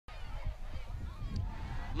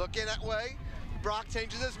Looking that way. Brock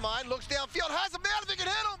changes his mind, looks downfield, has a man if he can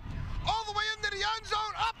hit him. All the way into the end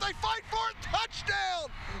zone, up, they fight for it, touchdown!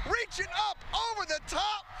 Reaching up over the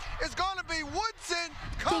top is going to be Woodson.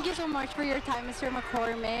 Thank you so much for your time, Mr.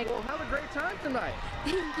 McCormick. Well, have a great time tonight.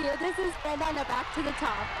 Thank you. This is Brenda on the back to the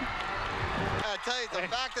top. I tell you, the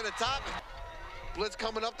back to the top. Blitz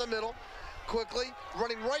coming up the middle, quickly,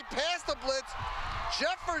 running right past the blitz.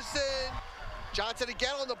 Jefferson, Johnson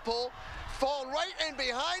again on the pull, falling right in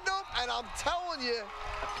behind him, and I'm telling you.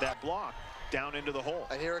 That block down into the hole.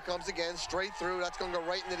 And here it comes again, straight through. That's going to go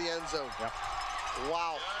right into the end zone. Yep.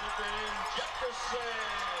 Wow.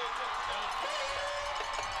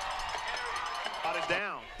 Got it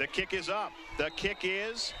down. The kick is up. The kick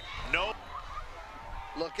is no.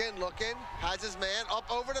 Looking, has his man up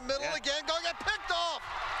over the middle again, going to get picked off.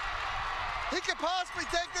 He could possibly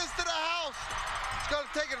take this to the house. He's going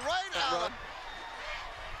to take it right out.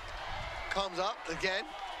 Comes up again,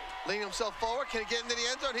 leaning himself forward. Can he get into the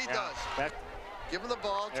end zone? He does. Give him the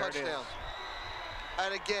ball, touchdown.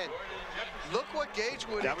 And again, look what Gage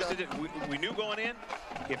would have done. We knew going in,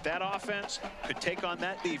 if that offense could take on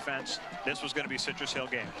that defense, this was going to be Citrus Hill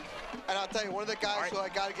game. And I'll tell you, one of the guys who I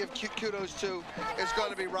got to give kudos to is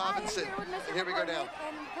going to be Robinson. And here we go now.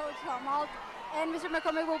 And Coach Helmalt, and Mr.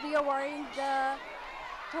 McCormick will be awarding the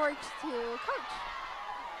torch to Coach.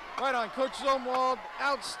 Right on, Coach Zumwald,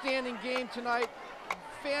 outstanding game tonight.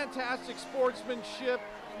 Fantastic sportsmanship.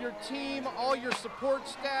 Your team, all your support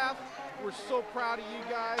staff, we're so proud of you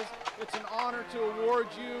guys. It's an honor to award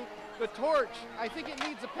you the torch. I think it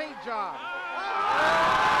needs a paint job.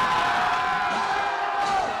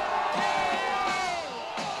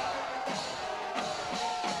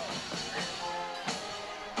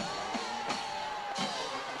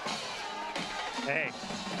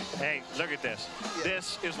 Hey, look at this.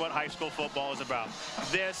 This is what high school football is about.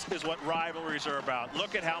 This is what rivalries are about.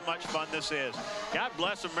 Look at how much fun this is. God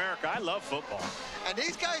bless America. I love football. And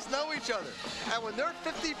these guys know each other. And when they're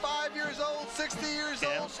 55 years old, 60 years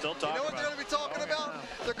old, still you know what they're going to be talking about?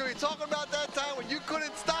 They're going to be talking about that time when you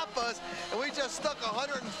couldn't stop us, and we just stuck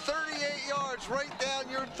 138 yards right down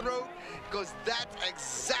your throat, because that's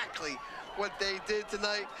exactly what they did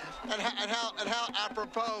tonight, and how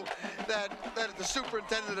apropos that the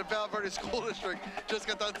superintendent of the Verde School District just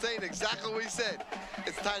got done saying exactly what he said.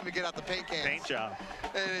 It's time to get out the paint cans. Paint job.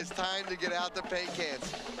 It is time to get out the paint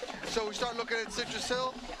cans. So we start looking at Citrus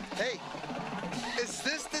Hill. Hey, is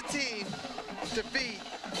this the team to beat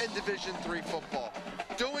in Division III football?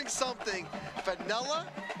 Doing something vanilla,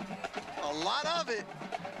 a lot of it,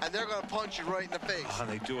 and they're going to punch you right in the face. Oh,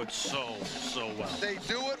 they do it so well. They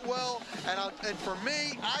do it well, and for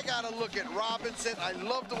me, I got to look at Robinson. I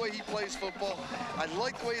love the way he plays football. I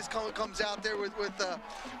like the way he comes out there with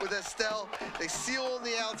Estelle. They seal on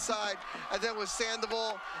the outside, and then with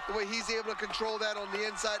Sandoval, the way he's able to control that on the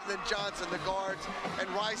inside, and then Johnson, the guards, and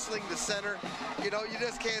Reisling, the center. You know, you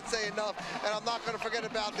just can't say enough. And I'm not going to forget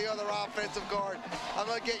about the other offensive guard. I'm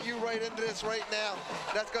going to get you right into this right now.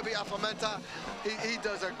 That's going to be Alfamenta. He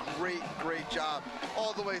does a great job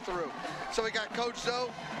all the way through. So we got Coach Zoe.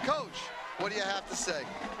 Coach, what do you have to say?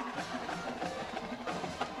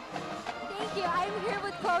 Thank you. I'm here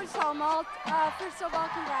with Coach Helmalt. First of all,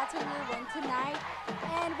 congrats on your win tonight.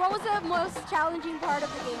 And what was the most challenging part of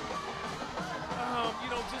the game? You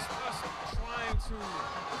know, just us trying to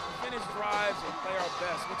finish drives and play our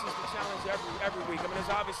best, which is the challenge every week. I mean,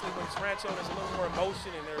 there's obviously when it's Rancho, there's a little more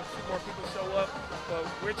emotion and there are a few more people show up, but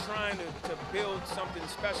we're trying to build something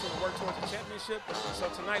special and work towards a championship.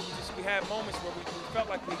 So tonight we had moments where we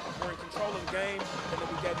felt like we were in control of the game, and then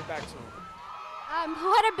we gave it back to them.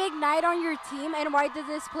 Who had a big night on your team, and why did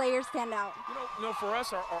this player stand out? You know, for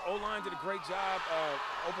us, our O-line did a great job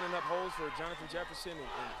opening up holes for Jonathan Jefferson and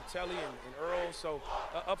Catelli and Earl. So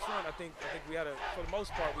up front, I think we had for the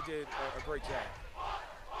most part, we did a great job.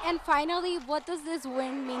 And finally, what does this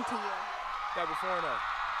win mean to you? That we're 4-0,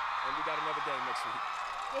 and we got another game next week.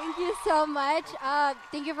 Thank you so much.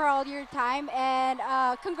 Thank you for all your time, and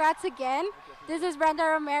congrats again. This is Brenda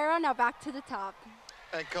Romero. Now back to the top.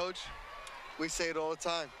 And Coach, we say it all the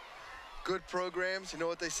time. Good programs, you know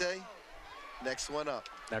what they say? Next one up.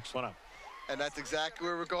 Next one up. And that's exactly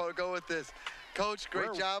where we're going to go with this. Coach,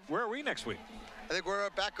 great job. Where are we next week? I think we're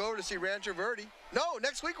back over to see Rancho Verde. No,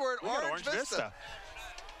 next week we're at Orange Vista.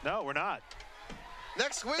 No, we're not.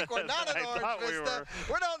 Next week we're not at Orange Vista.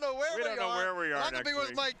 We don't know where we are. We don't know where we are. I'm going to be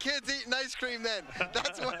with my kids eating ice cream then.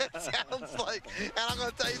 That's what it sounds like. And I'm going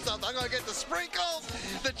to tell you something. I'm going to get the sprinkles,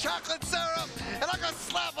 the chocolate syrup, and I'm going to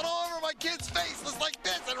slap it all over my kids' faces like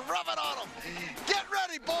this and rub it on them. Get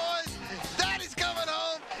ready, boys. Daddy's coming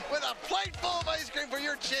home. with a plate full of ice cream for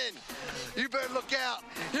your chin. You better look out.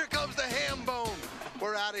 Here comes the ham bone.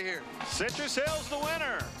 We're out of here. Citrus Hill's the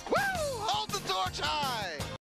winner.